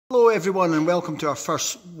Hello everyone and welcome to our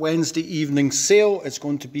first Wednesday evening sale. It's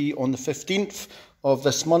going to be on the 15th of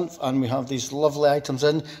this month and we have these lovely items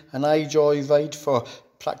in. An iJoy ride for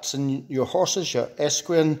practicing your horses, your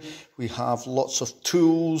equine. We have lots of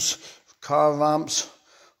tools, car ramps,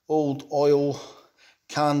 old oil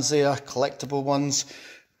cans there, collectible ones.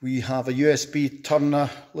 We have a USB turner.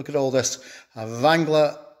 Look at all this. A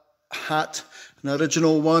Wrangler hat, an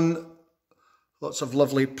original one. Lots of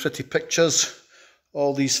lovely pretty pictures.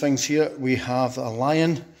 All these things here. We have a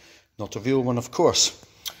lion, not a real one of course.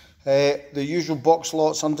 The usual box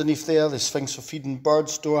lots underneath there. There's things for feeding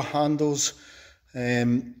birds, door handles.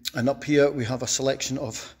 And up here we have a selection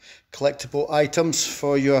of collectible items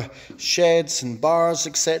for your sheds and bars,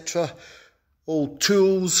 etc. Old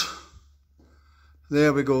tools.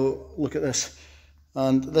 There we go, look at this.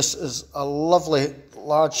 And this is a lovely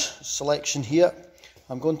large selection here.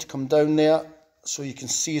 I'm going to come down there so you can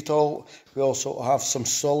see it all. We also have some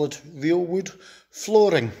solid real wood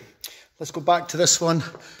flooring. Let's go back to this one.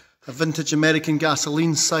 A vintage American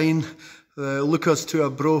gasoline sign. The lookers to our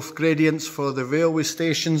Broth gradients for the railway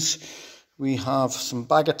stations. We have some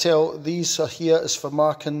bagatelle. These are here is for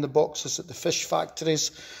marking the boxes at the fish factories.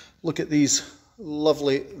 Look at these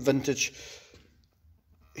lovely vintage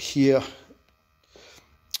here.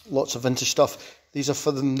 Lots of vintage stuff. These are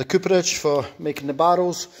for the cooperage for making the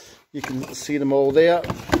barrels. You can see them all there.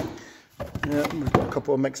 Yeah, we've got a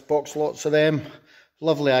couple of mixed box lots of them.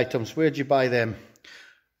 Lovely items. Where'd you buy them?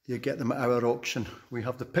 You get them at our auction. We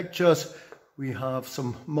have the pictures. We have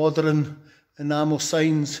some modern enamel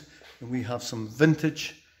signs. And we have some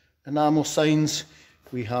vintage enamel signs.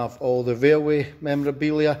 We have all the railway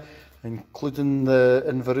memorabilia, including the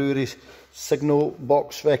Inverurie signal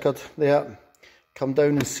box record there. Come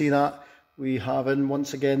down and see that. We have in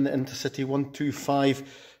once again the Intercity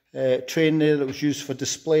 125 train there that was used for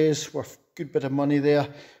displays, worth a good bit of money there.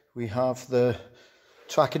 We have the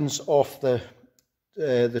trackings off the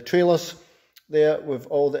trailers there with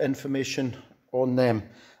all the information on them.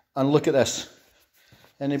 And look at this.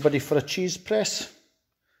 Anybody for a cheese press?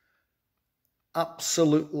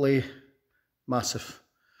 Absolutely massive.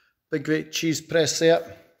 Big great cheese press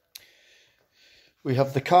there. We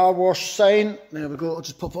have the car wash sign. There we go. I'll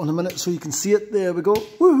just pop it on a minute so you can see it. There we go.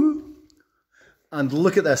 Woohoo! And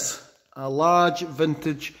look at this, a large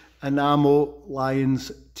vintage enamel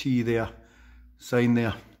Lions T there, sign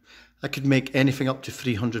there. I could make anything up to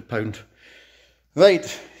 £300.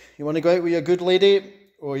 Right, you want to go out with your good lady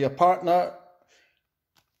or your partner?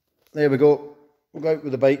 There we go, we'll go out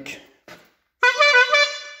with the bike.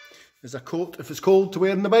 There's a coat if it's cold to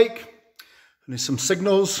wear on the bike. And there's some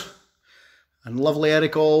signals and lovely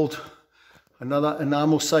Eric Auld, another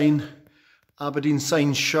enamel sign, Aberdeen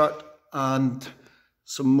sign shirt and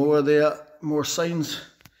some more there, more signs.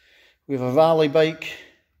 We have a Valley bike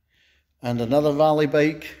and another Valley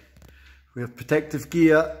bike. We have protective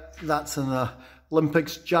gear, that's an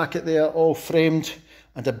Olympics jacket there, all framed,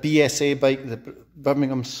 and a BSA bike, the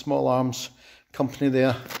Birmingham Small Arms Company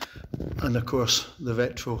there, and of course the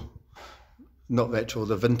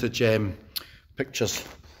the vintage pictures.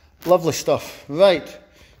 Lovely stuff. Right,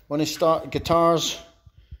 when I start guitars,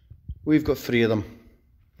 we've got 3 of them.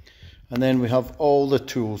 And then we have all the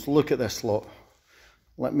tools. Look at this lot.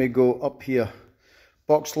 Let me go up here.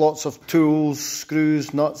 Box lots of tools,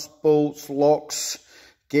 screws, nuts, bolts, locks,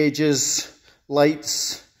 gauges,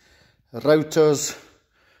 lights, routers,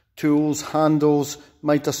 tools, handles,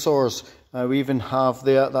 mitre saws. We even have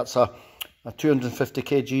there, that's a 250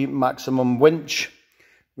 kg maximum winch.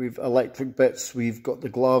 We've electric bits, we've got the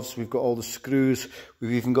gloves, we've got all the screws.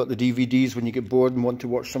 We've even got the DVDs when you get bored and want to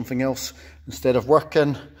watch something else instead of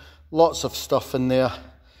working. Lots of stuff in there,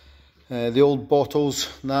 the old bottles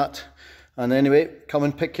and that. And anyway, come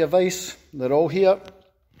and pick your vice, they're all here.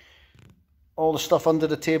 All the stuff under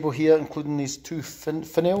the table here, including these 2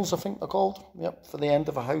 finials, I think they're called, yep, for the end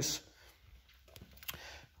of a house.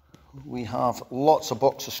 We have lots of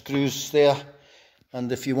box of screws there, and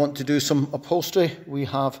if you want to do some upholstery, we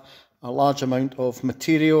have a large amount of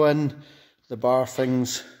material in, the bar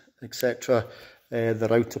things, etc. The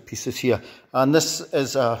router pieces here, and this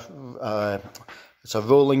is it's a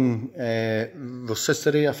rolling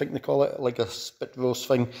rotisserie, I think they call it, like a spit roast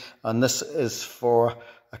thing, and this is for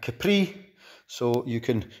a Capri, so you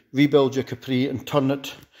can rebuild your Capri and turn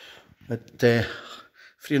it at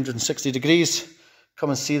 360 degrees. Come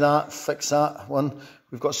and see that, fix that one.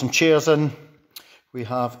 We've got some chairs in. We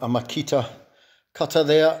have a Makita cutter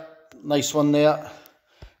there, nice one there,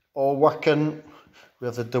 all working. We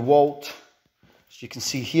have the DeWalt. As you can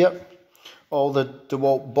see here, all the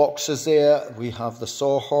DeWalt boxes there. We have the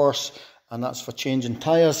sawhorse, and that's for changing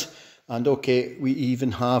tyres. And okay, we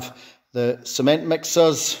even have the cement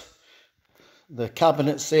mixers, the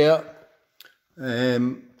cabinets there,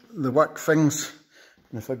 the work things.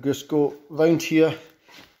 And if I just go round here,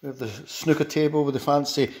 we have the snooker table with the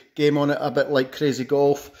fancy game on it, a bit like Crazy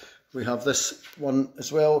Golf. We have this one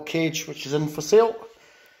as well, cage, which is in for sale.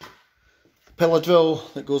 Pillar drill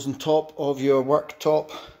that goes on top of your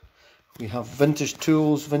worktop. We have vintage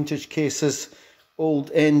tools, vintage cases,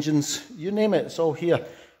 old engines, you name it, it's all here.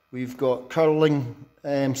 We've got curling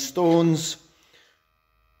stones,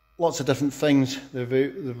 lots of different things. The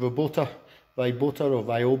Vibota or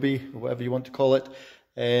Viobi, or whatever you want to call it,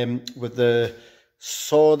 with the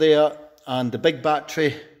saw there and the big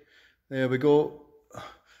battery. There we go.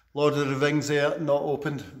 Lord of the Rings there, not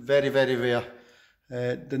opened, very, very rare.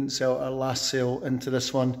 Didn't sell our last sale into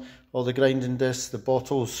this one. All the grinding discs, the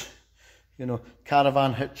bottles, you know,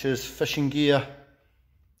 caravan hitches, fishing gear,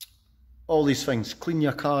 all these things. Clean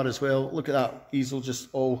your car as well. Look at that easel, just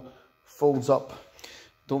all folds up.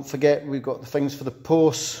 Don't forget, we've got the things for the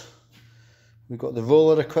posts. We've got the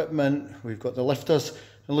roller equipment. We've got the lifters.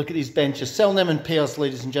 And look at these benches. Selling them in pairs,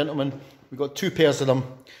 ladies and gentlemen. We've got 2 pairs of them.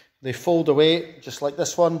 They fold away just like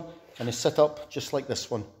this one, and they sit up just like this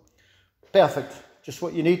one. Perfect. Just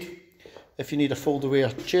what you need if you need a fold-away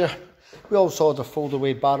chair. We also had a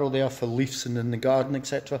fold-away barrel there for leaves and in the garden,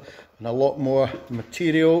 etc. And a lot more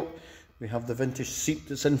material. We have the vintage seat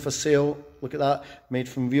that's in for sale. Look at that, made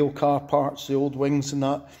from real car parts, the old wings and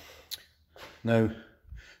that. Now,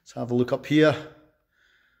 let's have a look up here.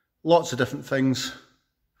 Lots of different things.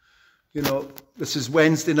 You know, this is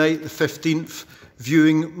Wednesday night, the 15th.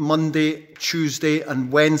 Viewing Monday, Tuesday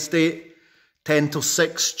and Wednesday. 10 till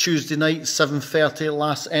 6, Tuesday night, 7:30,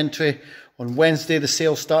 last entry. On Wednesday, the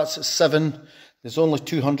sale starts at 7. There's only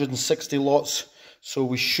 260 lots, so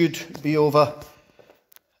we should be over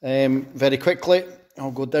very quickly.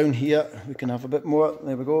 I'll go down here, we can have a bit more.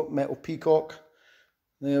 There we go, metal peacock.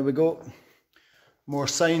 There we go. More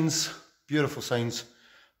signs, beautiful signs.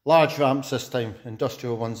 Large ramps this time,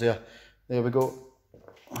 industrial ones there. There we go.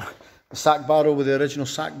 The sack barrel with the original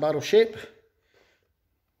sack barrel shape.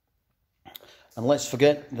 And let's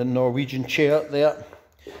forget the Norwegian chair there.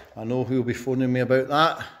 I know who will be phoning me about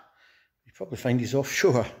that. You probably find he's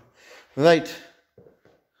offshore. Right.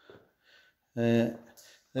 There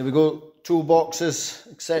we go. Toolboxes,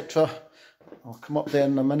 etc. I'll come up there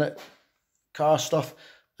in a minute. Car stuff.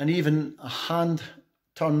 And even a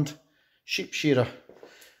hand-turned sheep shearer.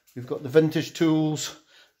 We've got the vintage tools,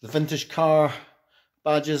 the vintage car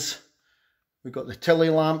badges. We've got the Tilly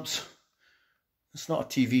lamps. It's not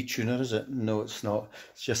a TV tuner, is it? No, it's not.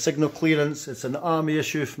 It's your signal clearance. It's an army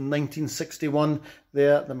issue from 1961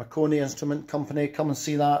 there, the Marconi Instrument Company. Come and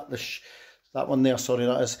see that. That one there, sorry,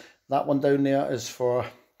 that is. That one down there is for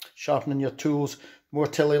sharpening your tools. More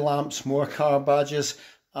Tilly lamps, more car badges,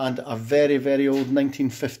 and a very, very old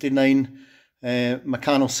 1959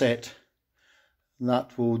 Meccano set. And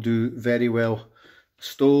that will do very well.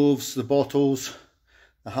 Stoves, the bottles,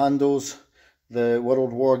 the handles, the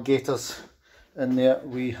World War gaiters. In there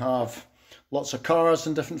we have lots of cars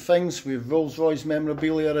and different things. We have Rolls Royce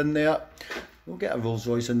memorabilia in there. We'll get a Rolls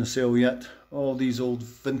Royce in the sale yet. All these old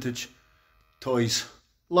vintage toys.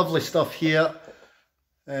 Lovely stuff here.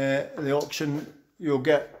 The auction, you'll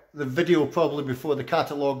get the video probably before the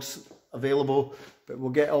catalogue's available, but we'll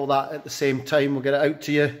get all that at the same time. We'll get it out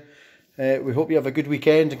to you. We hope you have a good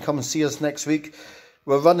weekend and come and see us next week.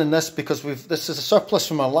 We're running this because this is a surplus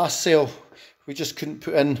from our last sale. We just couldn't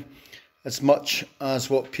put in as much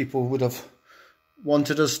as what people would have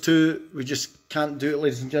wanted us to. We just can't do it,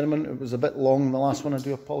 ladies and gentlemen. It was a bit long, the last one. I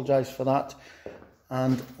do apologise for that.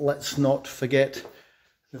 And let's not forget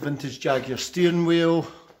the vintage Jaguar steering wheel,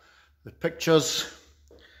 the pictures,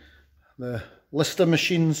 the lister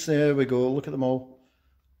machines. There we go. Look at them all.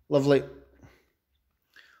 Lovely.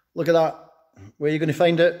 Look at that. Where are you going to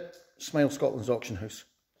find it? Smile Scotland's Auction House.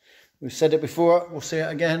 We've said it before. We'll say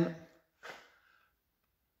it again.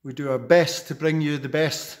 We do our best to bring you the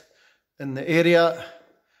best in the area.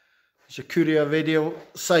 There's your courier radio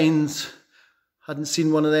signs. Hadn't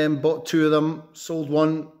seen one of them, bought 2 of them, sold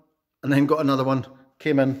one, and then got another one.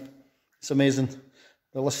 Came in. It's amazing.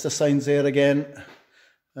 The list of signs there again,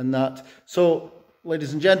 and that. So,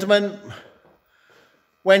 ladies and gentlemen,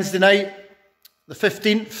 Wednesday night, the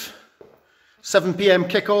 15th, 7 PM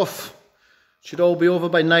kickoff. Should all be over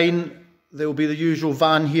by 9. There will be the usual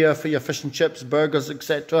van here for your fish and chips, burgers,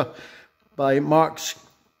 etc. by Mark's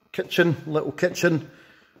Kitchen, Little Kitchen.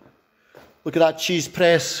 Look at that cheese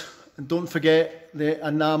press. And don't forget the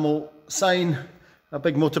enamel sign. A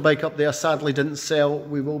big motorbike up there sadly didn't sell.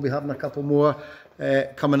 We will be having a couple more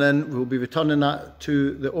coming in. We'll be returning that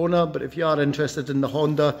to the owner, but if you are interested in the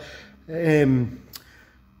Honda, there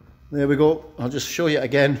we go. I'll just show you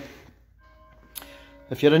again.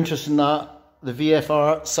 If you're interested in that, the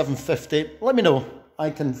VFR 750, let me know.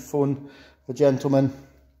 I can phone the gentleman.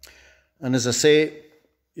 And as I say,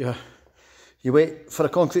 you wait for a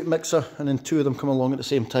concrete mixer and then two of them come along at the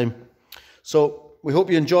same time. So we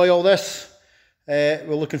hope you enjoy all this.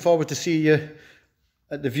 We're looking forward to see you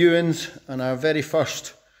at the viewings and our very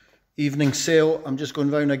first evening sale. I'm just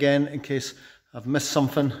going round again in case I've missed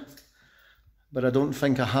something, but I don't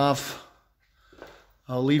think I have.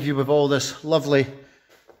 I'll leave you with all this lovely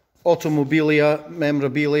automobilia,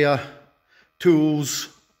 memorabilia, tools,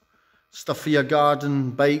 stuff for your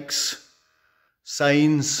garden, bikes,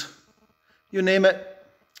 signs, you name it,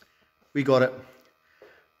 we got it.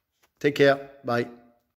 Take care, bye.